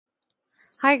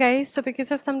Hi guys. So because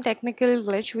of some technical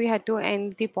glitch, we had to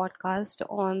end the podcast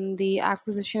on the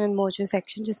acquisition and merger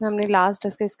section, जिसमें हमने last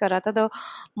discuss करा था the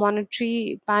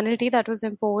monetary penalty that was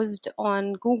imposed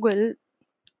on Google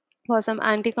for some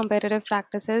anti-competitive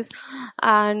practices,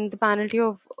 and the penalty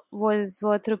of was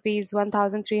worth rupees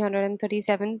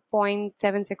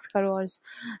 1,337.76 crores.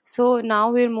 So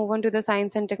now we'll move on to the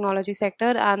science and technology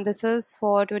sector, and this is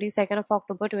for 22nd of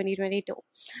October 2022.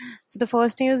 So the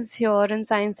first news here in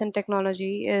science and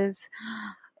technology is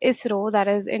ISRO, that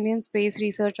is Indian Space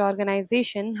Research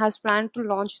Organization, has planned to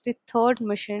launch the third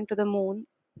mission to the moon,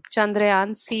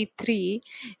 Chandrayaan C3,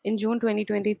 in June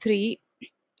 2023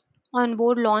 on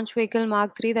board launch vehicle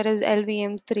Mark 3, that is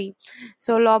LVM-3.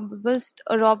 So a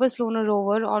robust lunar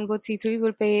rover on board C3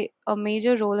 will play a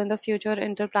major role in the future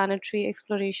interplanetary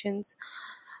explorations.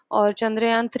 और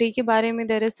चंद्रयान 3 के बारे में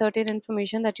there is certain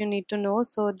information that you need to know.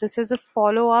 So this is a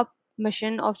follow-up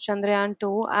mission of Chandrayaan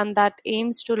 2, and that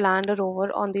aims to land a rover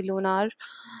on the lunar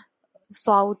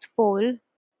south pole.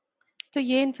 तो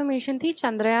ये information थी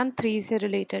चंद्रयान 3 से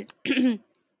related.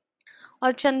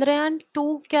 और चंद्रयान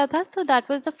 2 क्या था? So that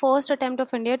was the first attempt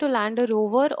of India to land a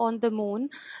rover on the moon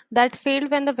that failed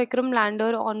when the Vikram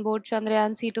lander on board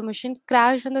Chandrayaan C2 mission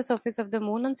crashed on the surface of the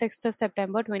moon on 6th of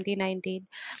September 2019.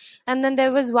 And then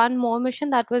there was one more mission,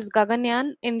 that was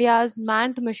Gaganyaan, India's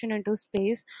manned mission into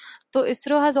space. So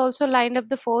ISRO has also lined up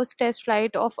the first test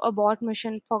flight of abort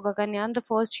mission for Gaganyaan, the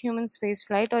first human space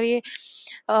flight, और ये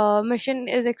mission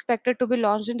is expected to be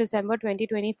launched in December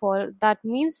 2024. That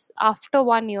means after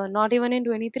 1 year, not even in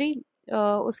 23.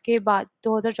 उसके बाद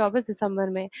 2024 दिसंबर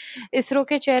में इसरो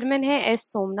के chairman है S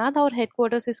Somnath और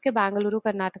headquarters इसके बेंगलुरु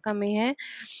कर्नाटका में है.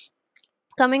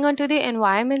 Coming on to the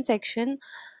environment section,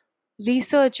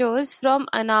 researchers from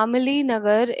Annamalai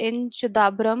Nagar in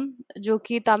Chidambaram, जो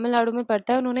कि तमिलनाडु में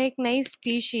पड़ता है, उन्होंने एक नई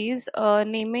species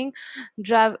naming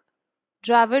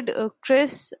Dravid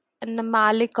Chris and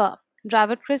मालिका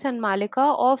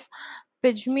of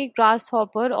pygmy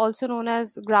grasshopper, also known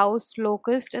as grouse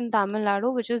locust in Tamil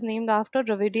Nadu, which is named after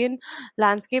Dravidian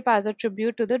landscape as a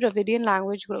tribute to the Dravidian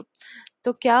language group.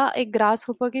 तो क्या एक ग्रास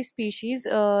होपर की species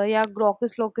या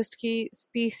grouse locust की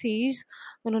species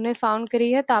उन्होंने found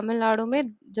करी है तमिलनाडु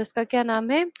में, जिसका क्या नाम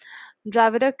है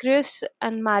ड्राविडाक्रिस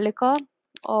एंड मालिका.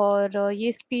 और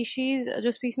ये स्पीशीज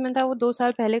जो स्पीसीमेन था वो 2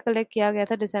 साल पहले कलेक्ट किया गया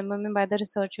था दिसंबर में बाय द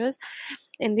रिसर्चर्स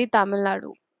इन दी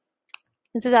तमिलनाडु.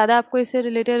 इससे ज़्यादा आपको इससे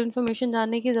रिलेटेड इन्फॉर्मेशन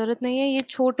जानने की ज़रूरत नहीं है. ये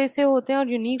छोटे से होते हैं और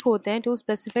यूनिक होते हैं टू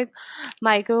स्पेसिफिक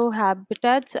माइक्रो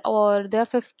हैबिटेट्स, और they are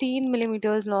 15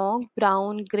 millimeters long,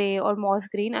 brown, grey और moss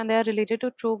green, and they are related to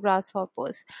true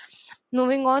grasshoppers.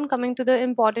 Moving on, coming to the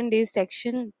important days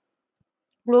section,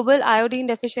 global iodine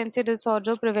deficiency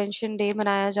disorder prevention day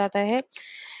मनाया जाता है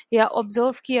या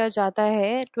observe किया जाता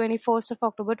है 21st of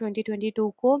October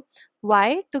 2022 को. Why?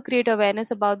 To create awareness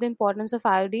about the importance of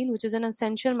iodine, which is an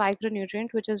essential micronutrient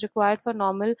which is required for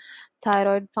normal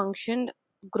thyroid function,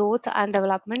 growth and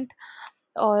development.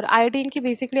 और iodine की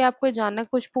बेसिकली आपको जानना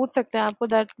कुछ पूछ सकते हैं आपको,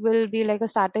 that will be like a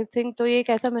static thing. तो ये एक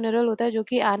ऐसा मिनरल होता है जो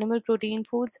कि animal protein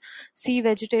foods, sea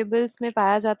vegetables में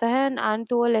पाया जाता है, and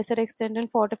to a lesser extent in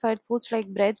fortified foods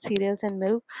like bread, cereals and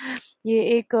milk. ये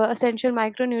एक असेंशियल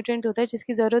माइक्रोन्यूट्रिएंट होता है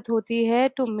जिसकी ज़रूरत होती है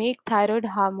टू मेक थायराइड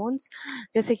हार्मोन्स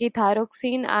जैसे कि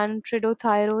thyroxine and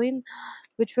triiodothyronine,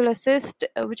 which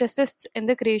assists in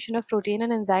the creation of protein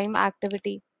and enzyme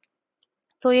activity.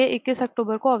 तो ये 21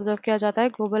 अक्टूबर को ऑब्जर्व किया जाता है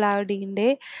ग्लोबल आयोडीन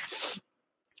डे.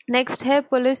 नेक्स्ट है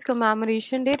पुलिस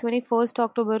कमेमोरेशन डे, 21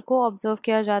 अक्टूबर को ऑब्जर्व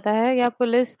किया जाता है, या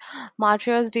पुलिस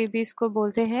मार्टियर्स डे भी इसको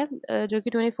बोलते हैं, जो कि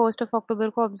 21 अक्टूबर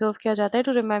को ऑब्जर्व किया जाता है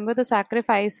to remember the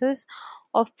sacrifices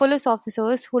of police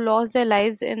officers who lost their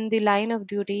lives in the line of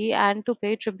duty and to pay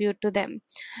tribute to them.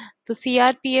 तो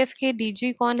CRPF के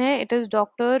DG कौन है? It is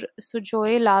Dr.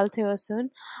 सुजोय लाल थियोसन,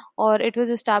 और it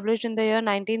was established in the year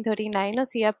 1939, और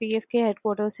CRPF के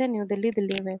headquarters है new Delhi,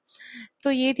 Delhi में. तो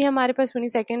ये थी हमारे पास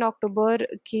 22 अक्टूबर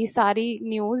की सारी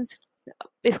न्यूज़.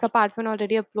 इसका पार्ट 1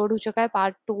 ऑलरेडी अपलोड हो चुका है,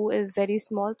 पार्ट 2 इज़ वेरी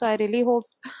स्मॉल. तो I really hope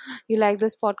you like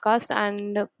this podcast,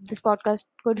 and this podcast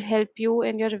could help you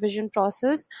in your revision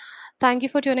process. Thank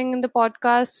you for tuning in the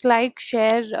podcast. Like,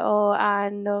 share,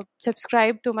 and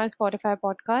subscribe to my Spotify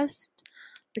podcast,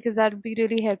 because that would be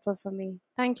really helpful for me.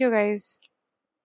 Thank you guys.